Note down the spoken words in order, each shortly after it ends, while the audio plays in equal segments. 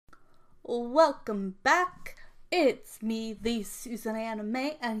Welcome back. It's me, the Susanna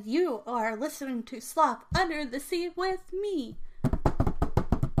May, and you are listening to Sloth Under the Sea with me.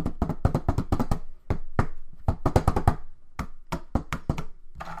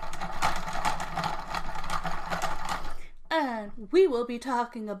 And we will be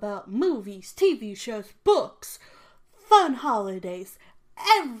talking about movies, TV shows, books, fun holidays,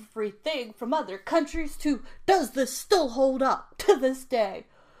 everything from other countries to does this still hold up to this day?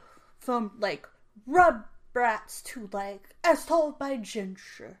 From Rugrats to As Told by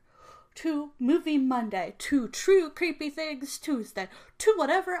Ginger, to Movie Monday, to True Creepy Things Tuesday, to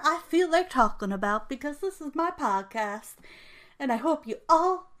whatever I feel like talking about, because this is my podcast. And I hope you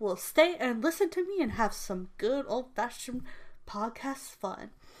all will stay and listen to me and have some good old-fashioned podcast fun.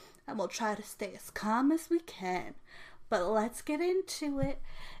 And we'll try to stay as calm as we can. But let's get into it,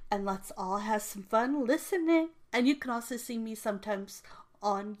 and let's all have some fun listening. And you can also see me sometimes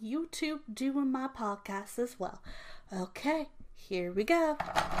on YouTube doing my podcast as well. Okay, here we go.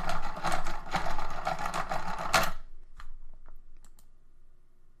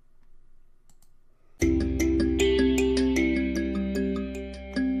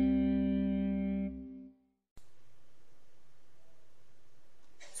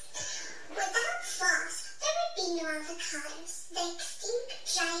 Without sloths, there would be no avocados. The extinct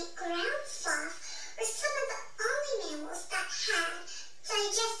giant ground sloth were some of the only mammals that had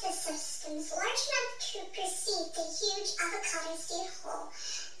digestive systems large enough to perceive the huge avocado seed hole.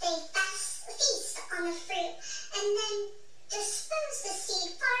 They feast on the fruit and then dispose the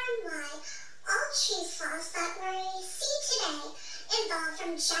seed far and wide. All tree sloths that we see today evolved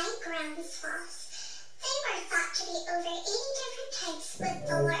from giant ground sloths. They were thought to be over 80 different types, with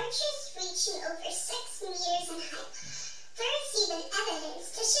the largest reaching over 6 meters in height. There is even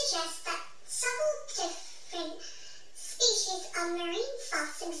evidence to suggest that several different species of marine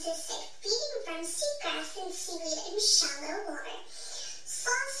sloths existed, feeding from seagrass and seaweed in shallow water.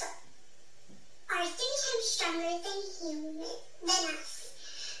 Sloths are 3 times stronger than us.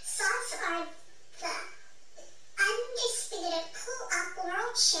 Sloths are the undisputed pull-up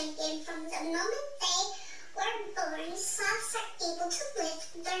world champion. From the moment they were born, sloths are able to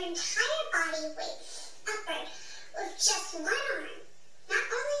lift their entire body weight upward with just one arm. Not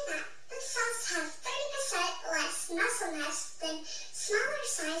only that, the sloths have 30% less muscle mass than smaller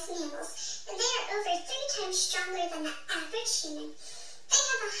sized mammals, and they are over 3 times stronger than the average human. They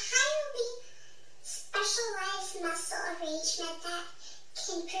have a highly specialized muscle arrangement that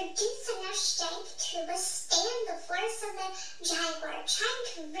can produce enough strength to withstand the force of a jaguar trying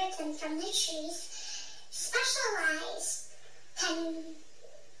to rip them from the trees. Specialized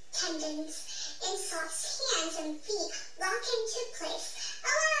tendons in sloths' hands and feet lock into place,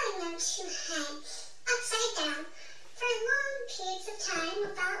 allowing them to hang upside down for long periods of time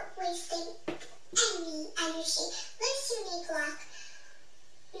without wasting any energy. This unique lock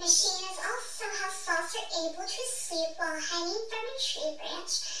machine is also how sloths are able to sleep while hanging from a tree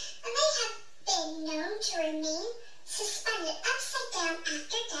branch, and they have been known to remain suspended upside down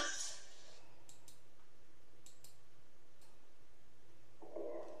after death.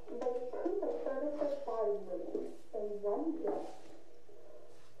 They keep a third of their body weight in one breath.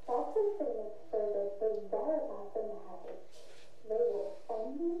 Sloths are famous for their bizarre bathroom habits. They will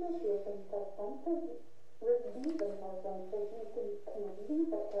only reveal themselves once a week. Reveal themselves once a week and can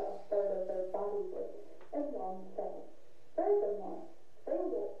leave up to a third of their body weight in one setting. Furthermore, they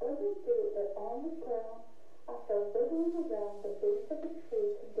will only do it on the ground after wiggling around the base of the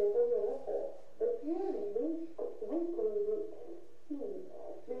tree to dig a little hole. This yearly weekly routine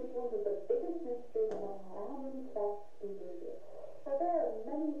leaves one of the biggest mysteries on how many sloths behavior. While there are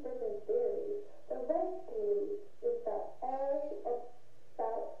many different theories, the right theory is that all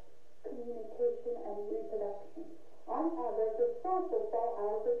about communication and reproduction. On average, a sloth will fall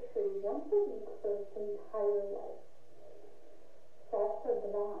out of a tree once a week for its entire life. Sloths are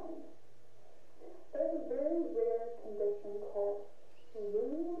blind. There's a very rare condition called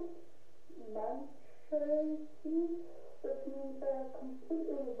rudimentarity, which means they are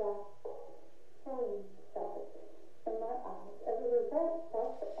completely wrapped horn cells in their eyes. As a result,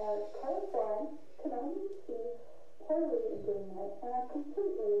 sloths are colorblind, can only see poorly in daylight, and are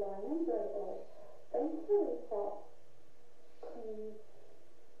completely blind in bright light. Thankfully, sloths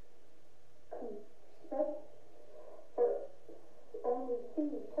only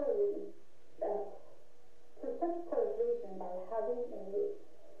see poorly for such poor vision by having a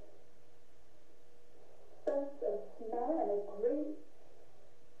sense of smell and a great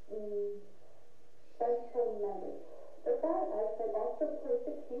ventral memory. The bad eyesight also plays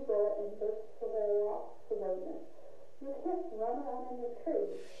a key role in their slowness. You can't run around in a tree.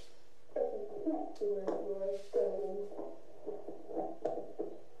 can't see where you're going.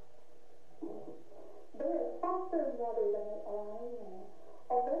 They are softer in water than they are on land.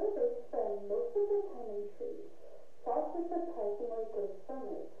 Although they spend most of their time in trees, frogs are surprisingly good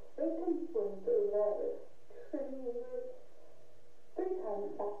swimmers. They can swim through water 3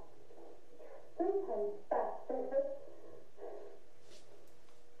 times faster.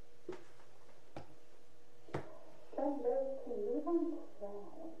 Some birds can live on ground.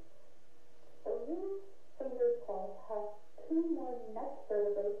 The ring-fingered claws have 2 more neck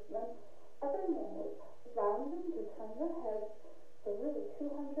vertebrae than other mammals, allowing them to turn their heads nearly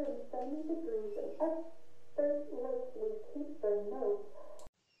 270 degrees and effortlessly keep their nose.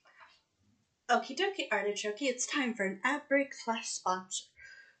 Okie dokie, Artichoke, it's time for an ad break / sponsor.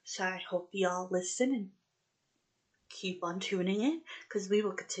 So I hope y'all listen and keep on tuning in, because we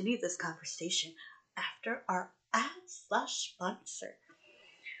will continue this conversation after our ad / sponsor.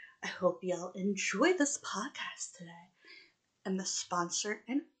 I hope y'all enjoy this podcast today, and the sponsor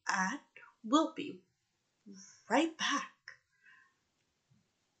and ad will be right back.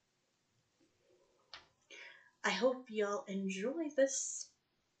 I hope y'all enjoy this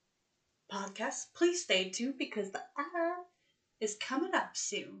podcast. Please stay tuned because the ad is coming up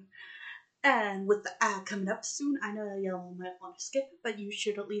soon. And with the ad coming up soon, I know y'all might want to skip it, but you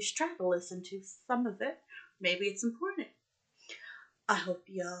should at least try to listen to some of it. Maybe it's important. I hope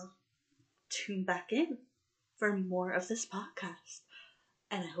y'all tune back in for more of this podcast.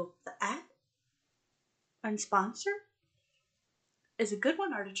 And I hope the ad and sponsor is a good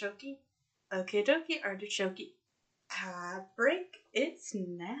one, Artichoke. Okay, dokie, Artichoke. Ad break, it's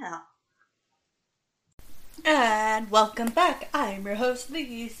now. And welcome back. I'm your host,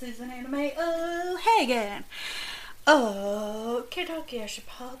 This is an Anime O'Hagan. Okay, dokie, I should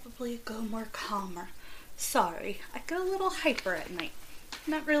probably go more calmer. Sorry, I get a little hyper at night.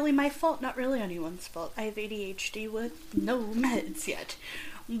 Not really my fault, not really anyone's fault. I have ADHD with no meds yet.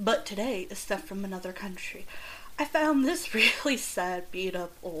 But today is stuff from another country. I found this really sad,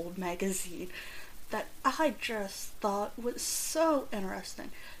 beat-up old magazine that I just thought was so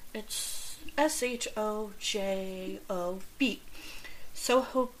interesting. It's SHOJO Beat.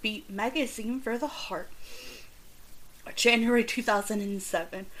 Soho Beat Magazine for the Heart. January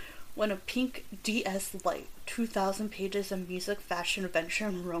 2007. When a Pink DS Lite. 2,000 pages of music, fashion, adventure,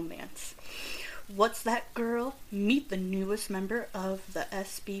 and romance. What's that, girl? Meet the newest member of the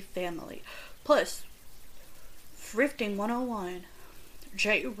SB family. Plus, Thrifting 101.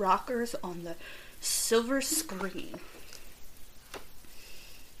 J Rockers on the silver screen.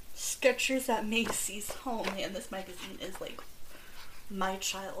 Skechers at Macy's. Oh man, this magazine is like my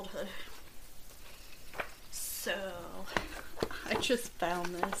childhood. So, I just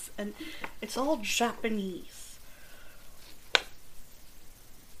found this, and it's all Japanese.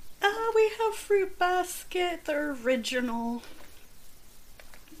 We have Fruit Basket, the original.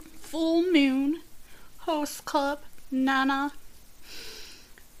 Full Moon, Host Club, Nana.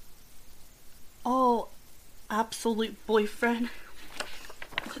 Oh, Absolute Boyfriend.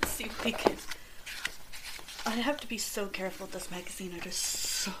 Let's see if we can. I have to be so careful with this magazine. It is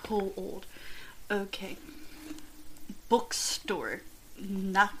so old. Okay. Bookstore.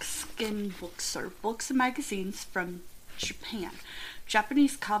 Nakskin Bookstore. Books and magazines from Japan.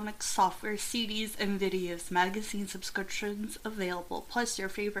 Japanese comics, software, CDs, and videos. Magazine subscriptions available. Plus your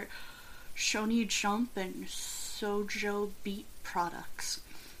favorite Shonen Jump and Shoujo Beat products.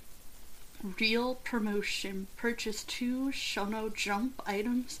 Real promotion. Purchase 2 Shonen Jump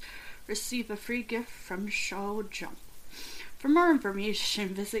items. Receive a free gift from Shonen Jump. For more information,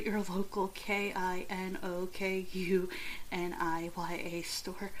 visit your local KINOKUNIYA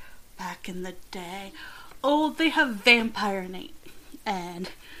store back in the day. Oh, they have Vampire Night. And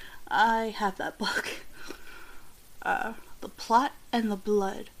I have that book. The plot and the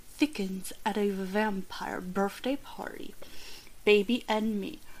blood thickens at a vampire birthday party. Baby and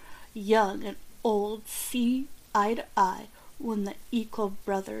me, young and old, see eye to eye when the equal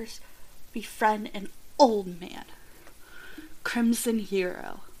brothers befriend an old man. Crimson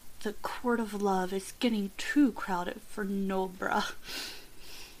Hero. The court of love is getting too crowded for Nobra.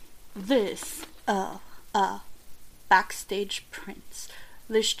 This, Backstage Prince.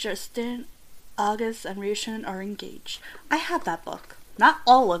 This just in, August and Rishon are engaged. I have that book. Not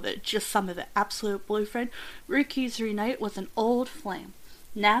all of it, just some of it. Absolute Boyfriend. Ricky's reunite with an old flame.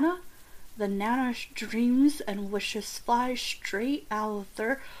 Nana. The Nana's dreams and wishes fly straight out of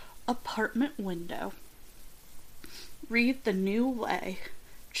their apartment window. Read The New Way.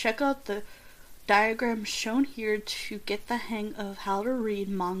 Check out the diagram shown here to get the hang of how to read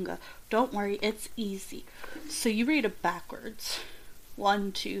manga. Don't worry, it's easy. So you read it backwards.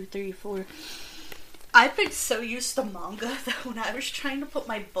 1, 2, 3, 4. I've been so used to manga that when I was trying to put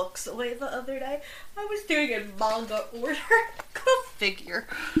my books away the other day, I was doing it in manga order. Go figure.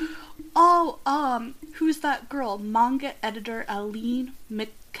 Oh, who's that girl? Manga editor Aline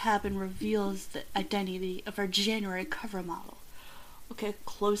McCabe reveals the identity of our January cover model. Okay,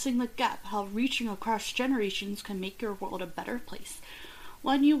 closing the gap, how reaching across generations can make your world a better place.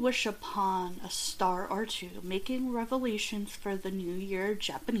 When you wish upon a star or two, making revelations for the new year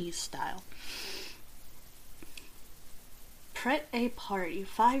Japanese style. Pret a party,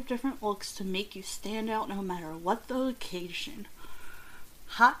 5 different looks to make you stand out no matter what the occasion.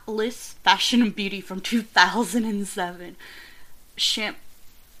 Hot List Fashion and Beauty from 2007. Champagnage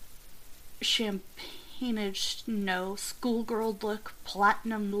no, schoolgirl look,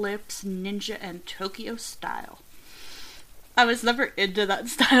 platinum lips, ninja and Tokyo style. I was never into that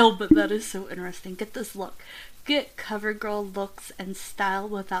style, but that is so interesting. Get this look. Get CoverGirl looks and style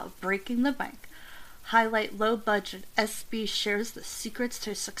without breaking the bank. Highlight low budget. SB shares the secrets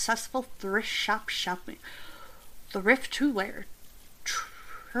to successful thrift shop shopping. Thrift to wear.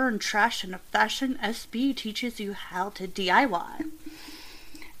 Turn trash into fashion. SB teaches you how to DIY.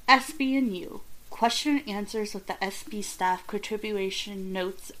 SB and you. Question and answers with the SB staff, contribution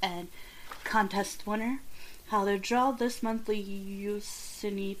notes, and contest winner. How to draw this monthly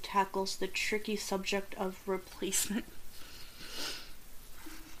Usini tackles the tricky subject of replacement.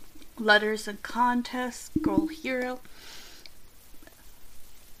 Letters and contests, girl hero.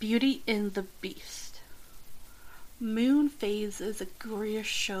 Beauty and the Beast. Moon Phase is a glorious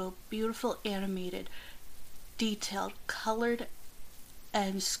show, beautiful animated, detailed, colored,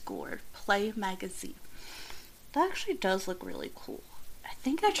 and scored. Play magazine. That actually does look really cool. I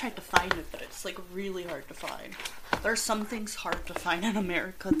think I tried to find it, but it's like really hard to find. There are some things hard to find in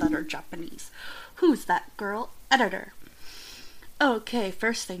America that are Japanese. Who's that girl? Editor. Okay,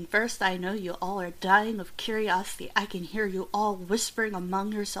 first thing first, I know you all are dying of curiosity. I can hear you all whispering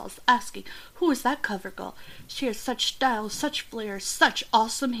among yourselves, asking, who is that cover girl? She has such style, such flair, such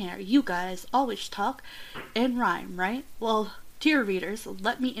awesome hair. You guys always talk in rhyme, right? Well, dear readers,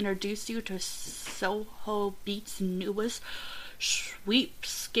 let me introduce you to Soho Beat's newest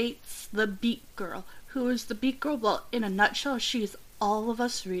sweepskates, the Beat Girl. Who is the Beat Girl? Well, in a nutshell, she's all of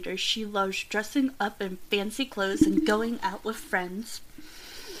us readers. She loves dressing up in fancy clothes and going out with friends,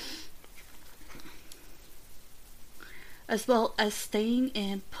 as well as staying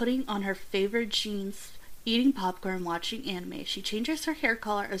and putting on her favorite jeans, eating popcorn, watching anime. She changes her hair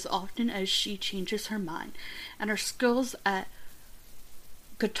color as often as she changes her mind, and her skills at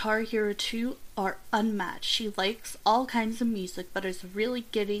Guitar Hero 2 are unmatched. She likes all kinds of music, but is really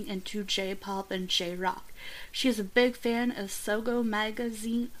getting into J-pop and J-rock. She is a big fan of Sogo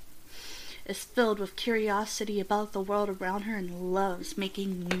magazine, is filled with curiosity about the world around her, and loves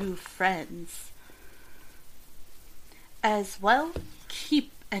making new friends. As well,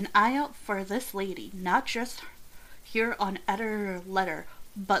 keep an eye out for this lady, not just here on Editor Letter,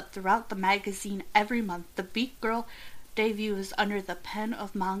 but throughout the magazine every month. The Beat Girl debuts under the pen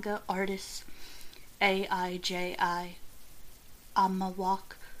of manga artist Aiji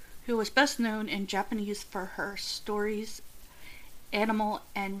Amawak, who was best known in Japanese for her stories Animal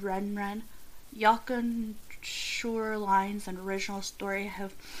and Ren Ren. Yakan Shoreline's and original story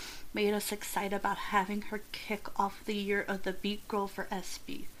have made us excited about having her kick off the year of the Beat Girl for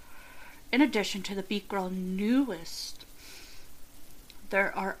SB. In addition to the Beat Girl newest,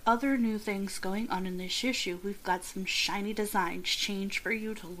 there are other new things going on in this issue. We've got some shiny designs changed for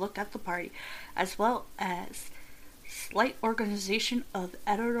you to look at the party, as well as slight organization of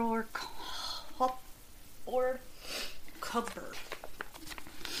editor cupboard.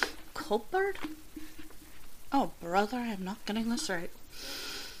 Cupboard? Oh, brother, I'm not getting this right.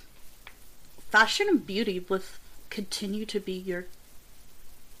 Fashion and beauty will continue to be your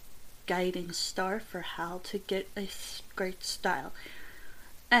guiding star for how to get a great style.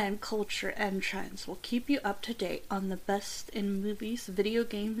 And culture and trends will keep you up to date on the best in movies, video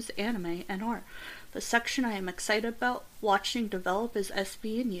games, anime, and art. The section I am excited about watching develop is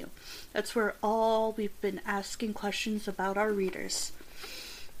SB and You. That's where all we've been asking questions about our readers.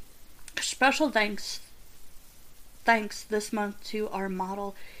 Special thanks this month to our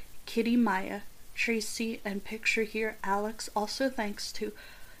model Kitty Maya, Tracy, and picture here Alex. Also thanks to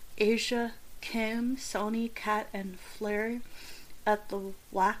Asia, Kim, Sony, Kat, and Flair at the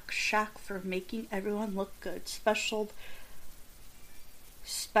Wax Shack for making everyone look good. Special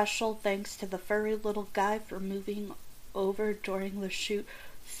thanks to the furry little guy for moving over during the shoot.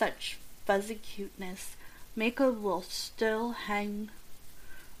 Such fuzzy cuteness. Mako will still hang,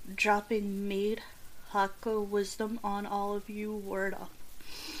 dropping maid Hako wisdom on all of you. Word up.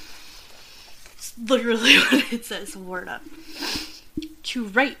 That's literally what it says, word up. To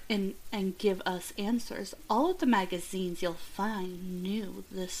write and give us answers. All of the magazines you'll find knew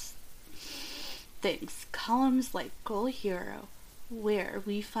this things. Columns like Girl Hero, where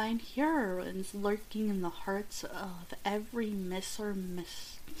we find heroines lurking in the hearts of every miss or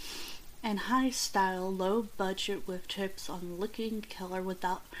miss. And high style, low budget with tips on looking killer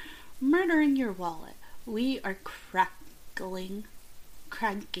without murdering your wallet. We are cranking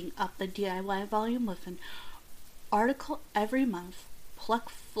up the DIY volume with an article every month, pluck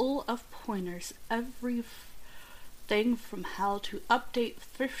full of pointers, everything from how to update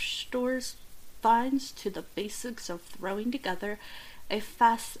thrift stores finds to the basics of throwing together a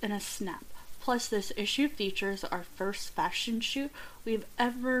fast and a snap. Plus, this issue features our first fashion shoot. We have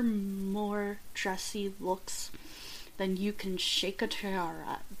ever more dressy looks than you can shake a tiara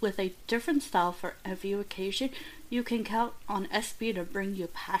at. With a different style for every occasion, you can count on SB to bring you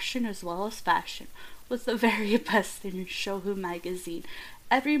passion as well as fashion. With the very best in Shoujo magazine.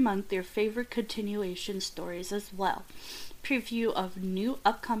 Every month, your favorite continuation stories as well. Preview of new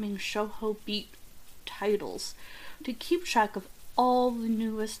upcoming Shoujo Beat titles. To keep track of all the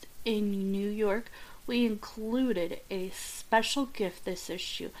newest in New York, we included a special gift this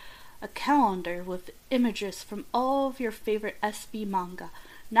issue, a calendar with images from all of your favorite SB manga.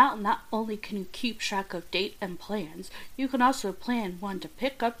 Now, not only can you keep track of date and plans, you can also plan when to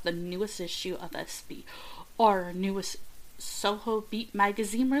pick up the newest issue of SB or our newest Shoujo Beat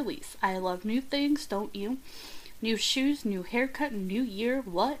magazine release. I love new things, don't you? New shoes, new haircut, new year,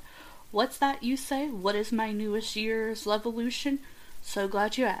 what? What's that you say? What is my newest year's revolution? So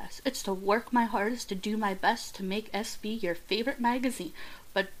glad you asked. It's to work my hardest to do my best to make SB your favorite magazine.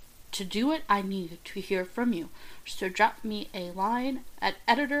 But to do it, I need to hear from you. So drop me a line at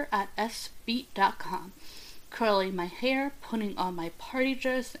editor@sbeat.com. Curling my hair, putting on my party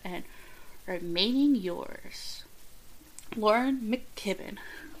dress, and remaining yours. Lauren McKibben.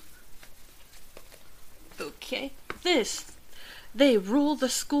 Okay, they rule the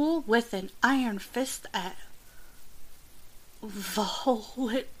school with an iron fist at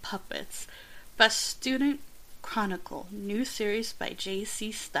Violet Puppets. Best Student Chronicle, new series by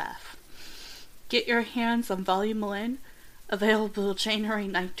J.C. Staff. Get your hands on Volume 1, available January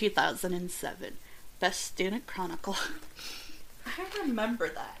 9, 2007. Best Student Chronicle. I remember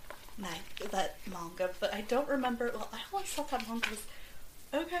that manga, but I don't remember. Well, I always thought that manga was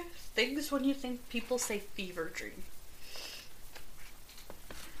okay. Things when you think people say fever dream.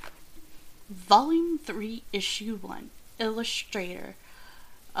 Volume 3, Issue 1. Illustrator.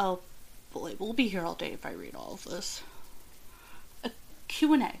 Oh boy, we'll be here all day if I read all of this. A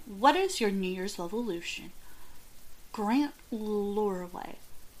Q&A. What is your New Year's resolution? Grant Lorway,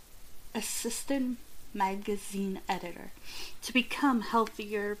 assistant magazine editor. To become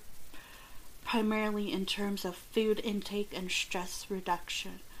healthier, primarily in terms of food intake and stress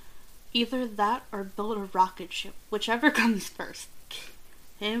reduction. Either that or build a rocket ship, whichever comes first.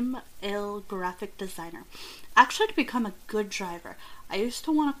 Kim Il, graphic designer. Actually, to become a good driver. I used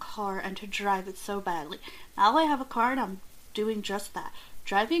to want a car and to drive it so badly. Now I have a car and I'm doing just that.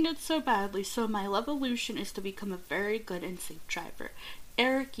 Driving it so badly, so my evolution is to become a very good and safe driver.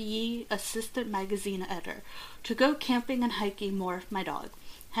 Eric Yee, assistant magazine editor. To go camping and hiking more with my dog.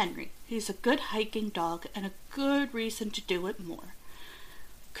 Henry. He's a good hiking dog and a good reason to do it more.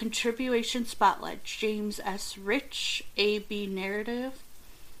 Contribution spotlight. James S. Rich, AB narrative.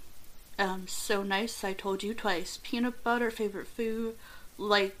 So nice, I told you twice. Peanut butter, favorite food.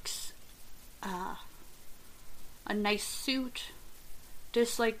 Likes a nice suit.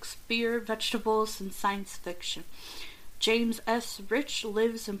 Dislikes beer, vegetables, and science fiction. James S. Rich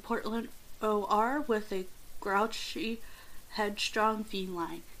lives in Portland, OR, with a grouchy, headstrong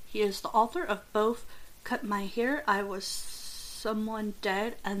feline. He is the author of both Cut My Hair, I Was Someone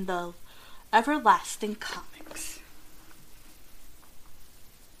Dead, and the Everlasting Comics.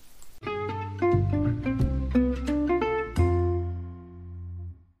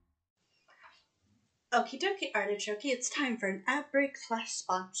 Okie dokie, artichoke, it's time for an ad break /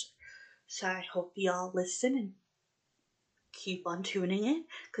 sponsor. So I hope y'all listen and keep on tuning in,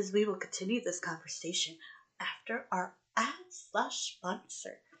 because we will continue this conversation after our ad /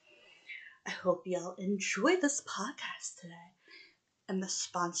 sponsor. I hope y'all enjoy this podcast today. And the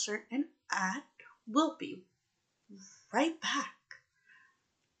sponsor and ad will be right back.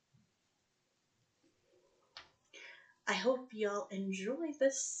 I hope y'all enjoy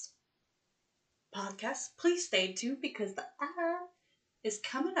this podcast. Please stay tuned because the ad is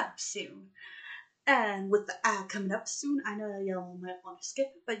coming up soon. And with the ad coming up soon, I know y'all might want to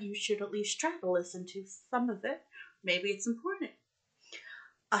skip it, but you should at least try to listen to some of it. Maybe it's important.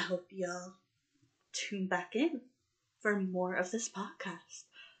 I hope y'all tune back in for more of this podcast.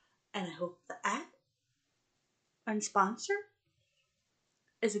 And I hope the ad and sponsor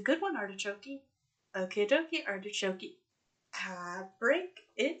is a good one, Artichoke. Okay, dokie, Artichoke. Break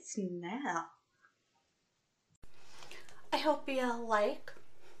it's now. I hope you like.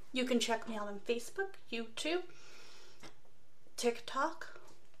 You can check me out on Facebook, YouTube, TikTok.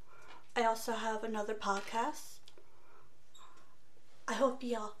 I also have another podcast. I hope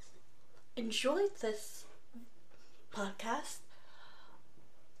y'all enjoyed this podcast.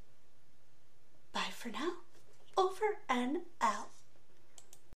 Bye for now. Over and out.